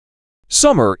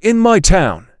Summer in my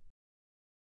town.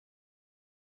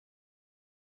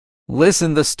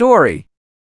 Listen the story.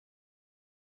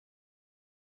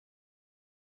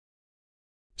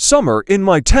 Summer in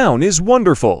my town is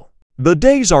wonderful. The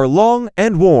days are long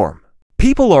and warm.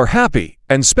 People are happy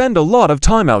and spend a lot of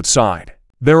time outside.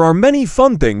 There are many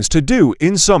fun things to do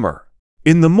in summer.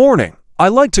 In the morning, I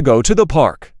like to go to the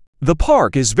park. The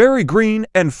park is very green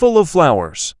and full of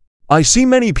flowers. I see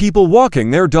many people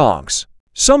walking their dogs.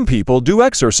 Some people do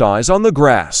exercise on the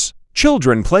grass.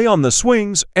 Children play on the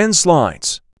swings and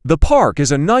slides. The park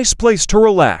is a nice place to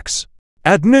relax.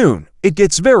 At noon, it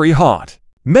gets very hot.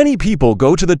 Many people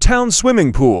go to the town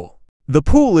swimming pool. The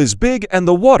pool is big and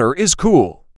the water is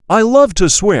cool. I love to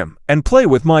swim and play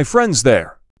with my friends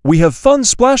there. We have fun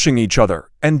splashing each other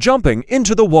and jumping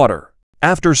into the water.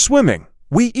 After swimming,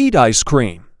 we eat ice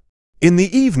cream. In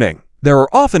the evening, there are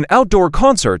often outdoor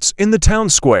concerts in the town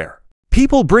square.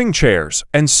 People bring chairs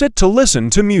and sit to listen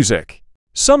to music.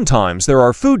 Sometimes there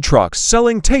are food trucks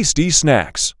selling tasty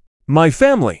snacks. My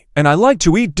family and I like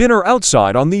to eat dinner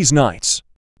outside on these nights.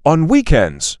 On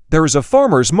weekends, there is a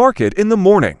farmer's market in the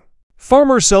morning.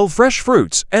 Farmers sell fresh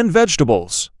fruits and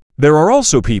vegetables. There are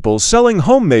also people selling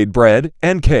homemade bread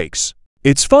and cakes.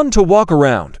 It's fun to walk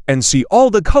around and see all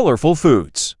the colorful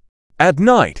foods. At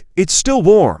night, it's still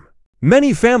warm.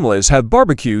 Many families have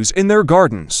barbecues in their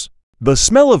gardens. The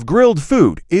smell of grilled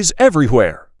food is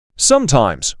everywhere.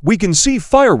 Sometimes we can see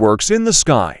fireworks in the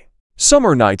sky.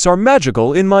 Summer nights are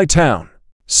magical in my town.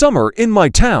 Summer in my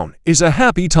town is a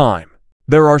happy time.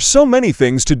 There are so many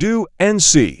things to do and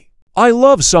see. I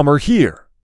love summer here.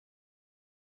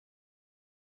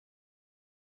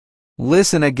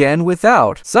 Listen again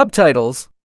without subtitles.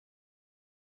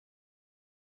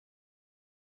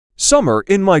 Summer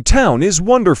in my town is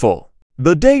wonderful.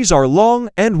 The days are long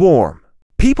and warm.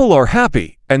 People are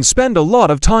happy and spend a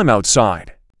lot of time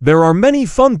outside. There are many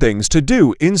fun things to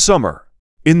do in summer.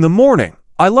 In the morning,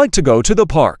 I like to go to the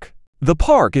park. The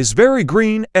park is very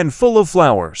green and full of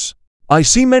flowers. I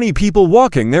see many people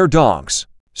walking their dogs.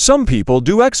 Some people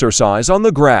do exercise on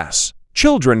the grass.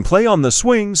 Children play on the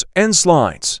swings and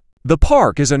slides. The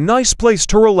park is a nice place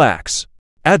to relax.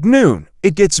 At noon,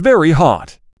 it gets very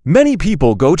hot. Many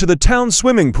people go to the town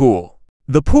swimming pool.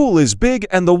 The pool is big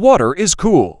and the water is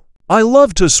cool. I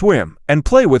love to swim and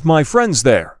play with my friends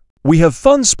there. We have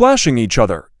fun splashing each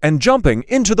other and jumping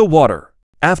into the water.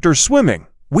 After swimming,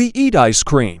 we eat ice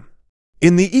cream.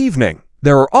 In the evening,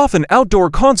 there are often outdoor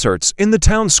concerts in the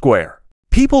town square.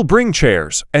 People bring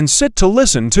chairs and sit to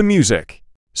listen to music.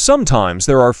 Sometimes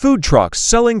there are food trucks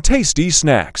selling tasty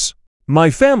snacks. My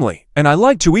family and I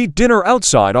like to eat dinner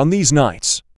outside on these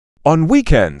nights. On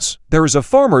weekends, there is a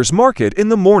farmer's market in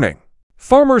the morning.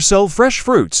 Farmers sell fresh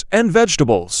fruits and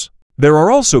vegetables. There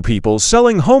are also people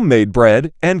selling homemade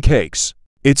bread and cakes.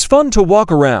 It's fun to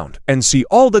walk around and see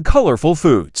all the colorful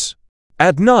foods.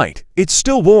 At night, it's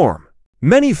still warm.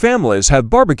 Many families have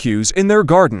barbecues in their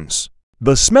gardens.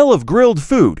 The smell of grilled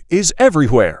food is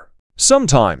everywhere.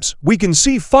 Sometimes we can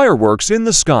see fireworks in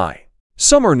the sky.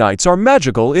 Summer nights are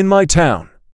magical in my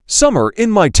town. Summer in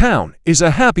my town is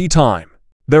a happy time.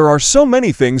 There are so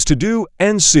many things to do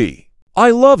and see.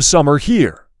 I love summer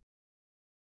here.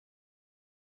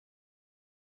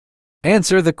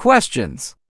 Answer the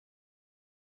questions.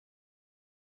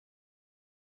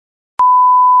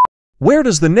 Where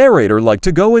does the narrator like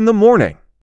to go in the morning?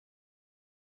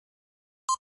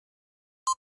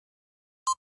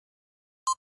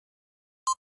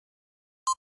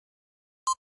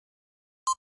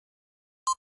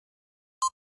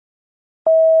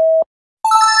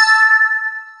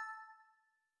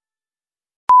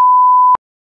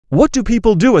 What do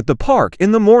people do at the park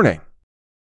in the morning?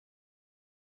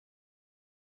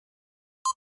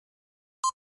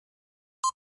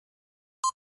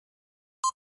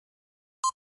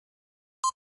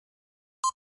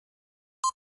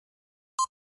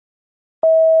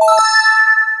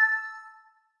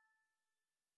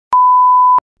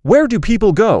 Where do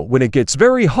people go when it gets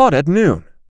very hot at noon?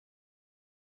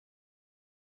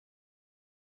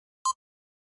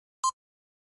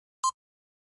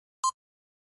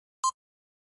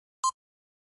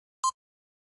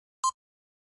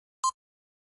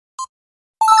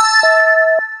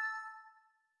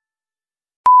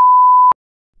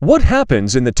 What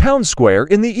happens in the town square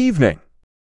in the evening?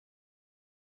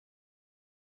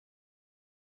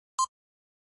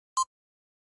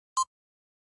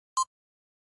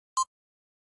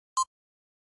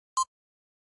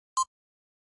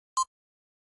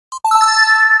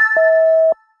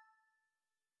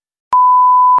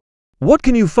 What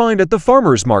can you find at the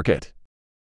farmer's market?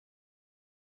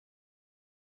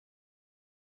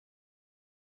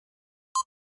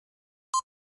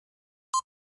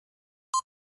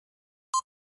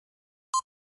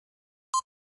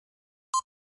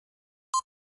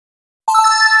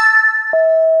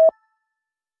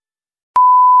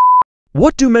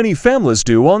 What do many families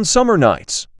do on summer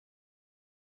nights?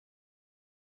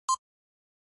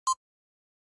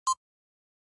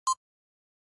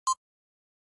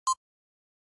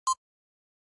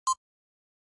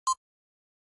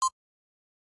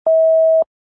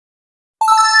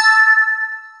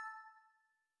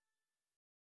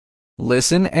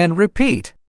 Listen and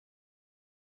repeat.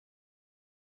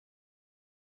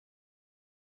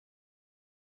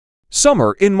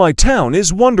 Summer in my town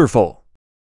is wonderful.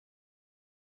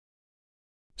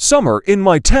 Summer in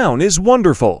my town is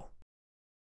wonderful.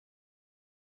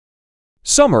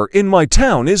 Summer in my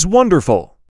town is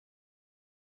wonderful.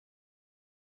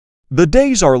 The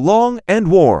days are long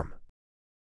and warm.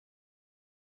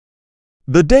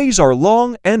 The days are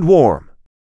long and warm.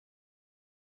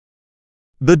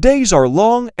 The days are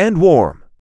long and warm.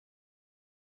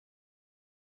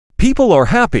 People are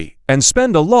happy and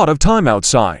spend a lot of time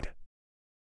outside.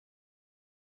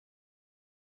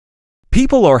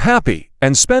 People are happy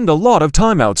and spend a lot of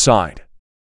time outside.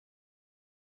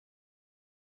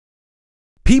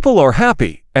 People are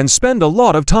happy and spend a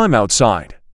lot of time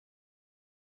outside.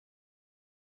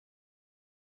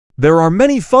 There are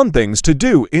many fun things to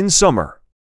do in summer.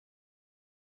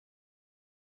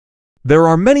 There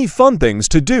are many fun things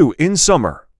to do in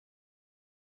summer.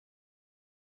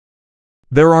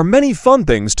 There are many fun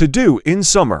things to do in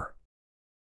summer.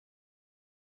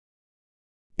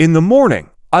 In the morning,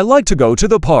 I like to go to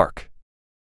the park.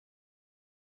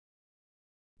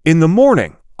 In the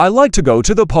morning, I like to go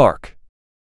to the park.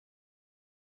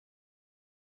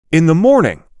 In the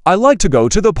morning, I like to go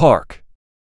to the park.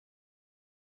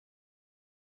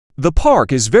 The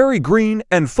park is very green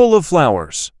and full of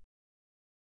flowers.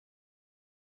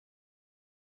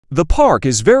 The park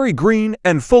is very green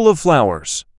and full of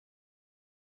flowers.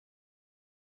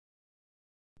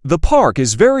 The park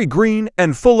is very green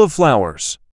and full of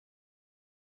flowers.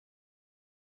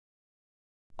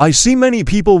 I see many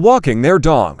people walking their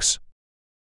dogs.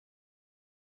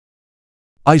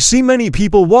 I see many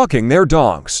people walking their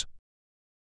dogs.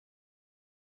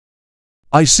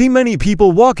 I see many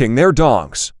people walking their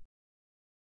dogs.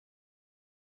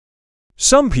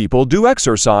 Some people do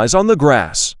exercise on the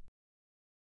grass.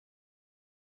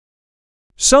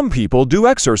 Some people do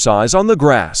exercise on the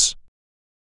grass.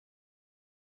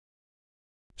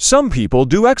 Some people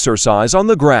do exercise on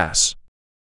the grass.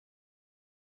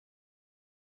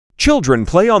 Children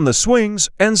play on the swings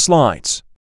and slides.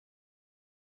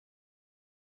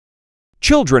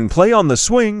 Children play on the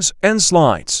swings and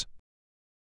slides.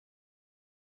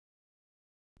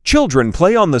 Children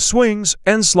play on the swings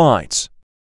and slides.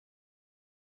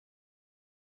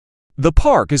 The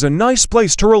park is a nice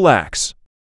place to relax.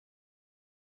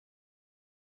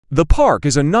 The park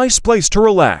is a nice place to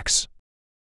relax.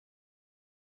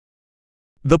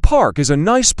 The park is a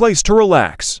nice place to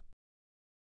relax.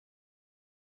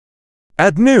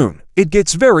 At noon, it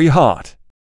gets very hot.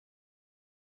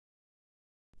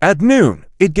 At noon,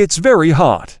 it gets very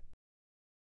hot.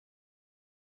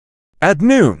 At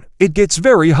noon, it gets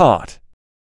very hot.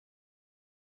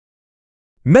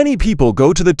 Many people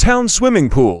go to the town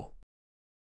swimming pool.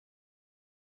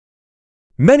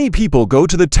 Many people go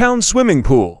to the town swimming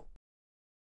pool.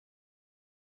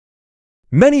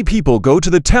 Many people go to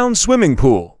the town swimming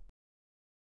pool.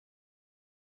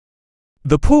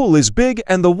 The pool is big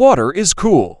and the water is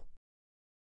cool.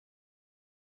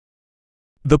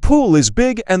 The pool is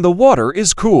big and the water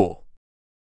is cool.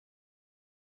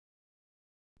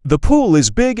 The pool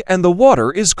is big and the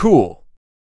water is cool.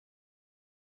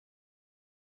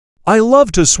 I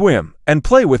love to swim and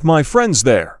play with my friends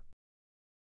there.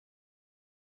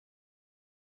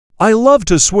 I love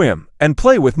to swim and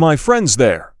play with my friends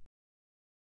there.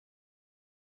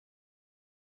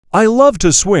 I love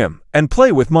to swim and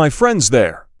play with my friends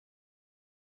there.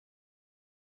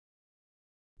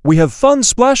 We have fun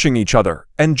splashing each other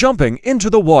and jumping into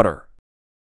the water.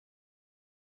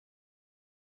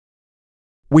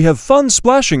 We have fun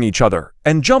splashing each other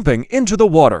and jumping into the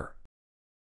water.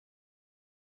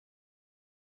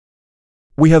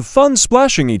 We have fun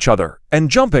splashing each other and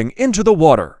jumping into the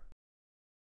water.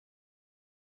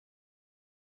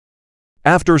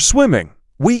 After swimming,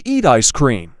 we eat ice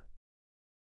cream.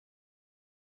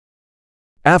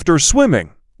 After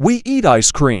swimming, we eat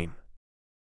ice cream.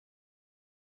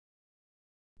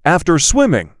 After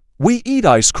swimming, we eat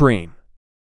ice cream.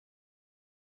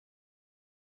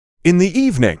 In the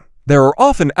evening, there are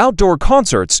often outdoor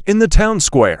concerts in the town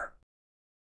square.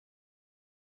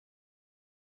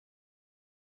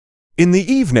 In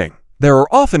the evening, there are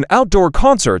often outdoor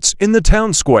concerts in the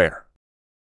town square.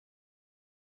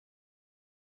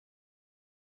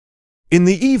 In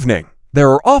the evening, there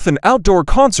are often outdoor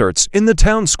concerts in the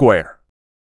town square.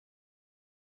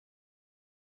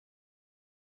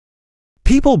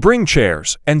 People bring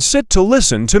chairs and sit to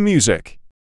listen to music.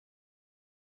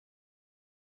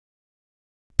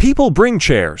 People bring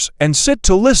chairs and sit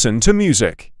to listen to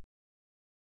music.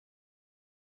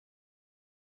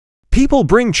 People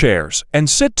bring chairs and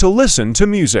sit to listen to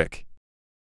music.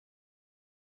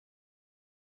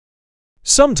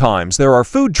 Sometimes there are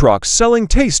food trucks selling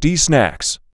tasty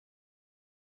snacks.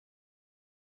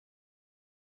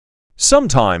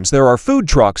 Sometimes there are food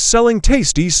trucks selling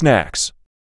tasty snacks.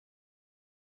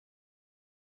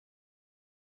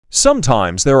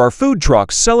 Sometimes there are food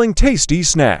trucks selling tasty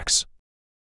snacks.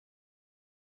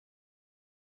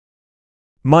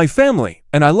 My family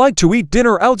and I like to eat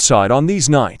dinner outside on these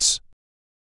nights.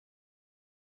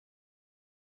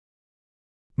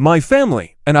 My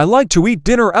family and I like to eat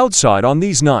dinner outside on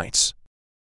these nights.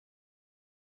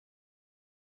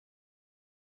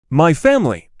 My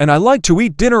family and I like to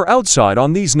eat dinner outside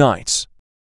on these nights.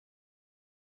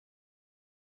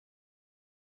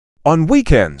 On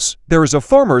weekends, there is a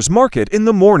farmer's market in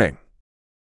the morning.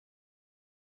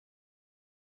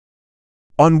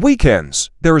 On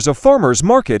weekends, there is a farmer's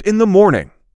market in the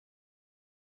morning.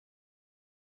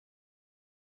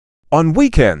 On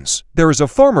weekends, there is a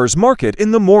farmer's market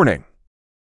in the morning.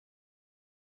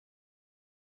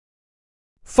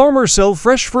 Farmers sell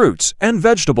fresh fruits and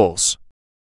vegetables.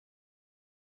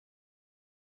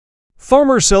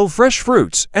 Farmers sell fresh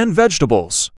fruits and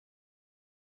vegetables.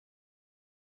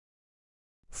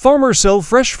 Farmers sell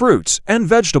fresh fruits and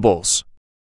vegetables.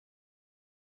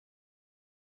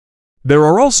 There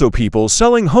are also people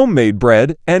selling homemade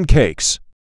bread and cakes.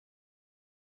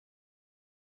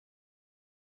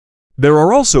 There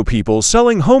are also people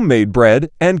selling homemade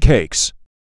bread and cakes.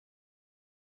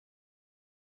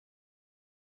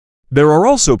 There are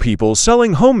also people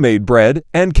selling homemade bread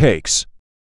and cakes.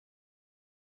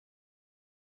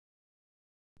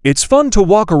 It's fun to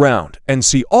walk around and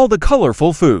see all the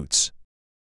colorful foods.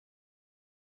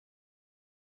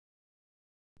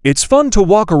 It's fun to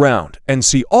walk around and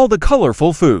see all the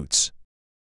colorful foods.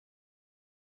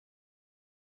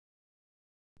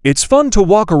 It's fun to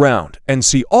walk around and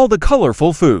see all the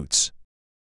colorful foods.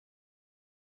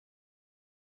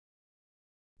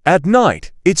 At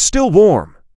night, it's still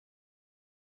warm.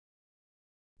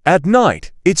 At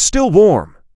night, it's still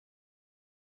warm.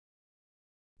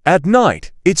 At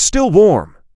night, it's still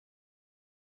warm.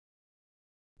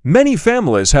 Many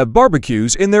families have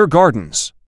barbecues in their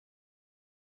gardens.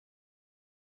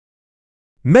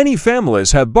 Many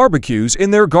families have barbecues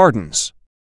in their gardens.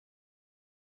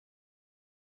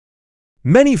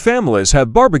 Many families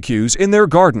have barbecues in their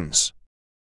gardens.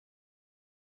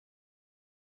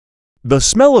 The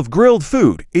smell of grilled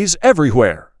food is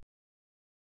everywhere.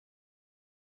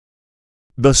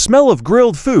 The smell of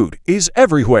grilled food is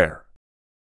everywhere.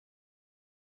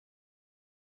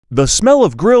 The smell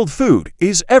of grilled food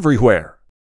is everywhere.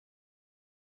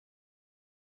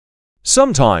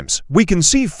 Sometimes we can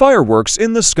see fireworks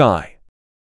in the sky.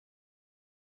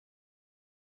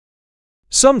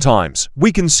 Sometimes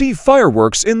we can see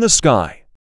fireworks in the sky.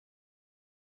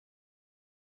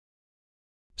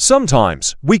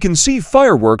 Sometimes we can see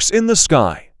fireworks in the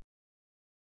sky.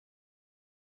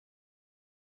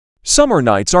 Summer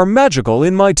nights are magical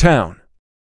in my town.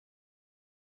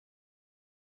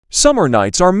 Summer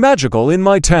nights are magical in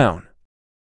my town.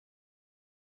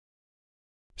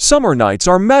 Summer nights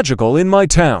are magical in my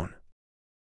town.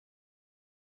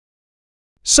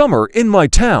 Summer in my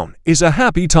town is a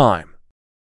happy time.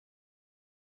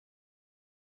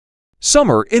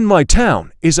 Summer in my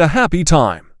town is a happy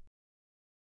time.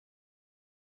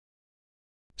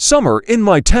 Summer in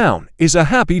my town is a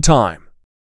happy time.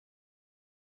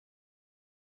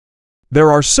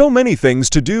 There are so many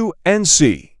things to do and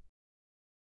see.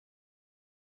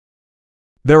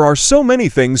 There are so many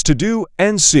things to do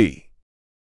and see.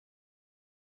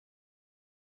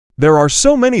 There are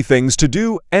so many things to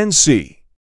do and see.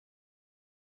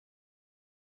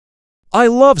 I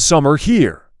love summer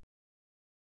here.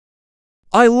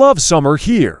 I love summer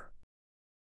here.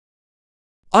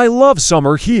 I love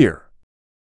summer here.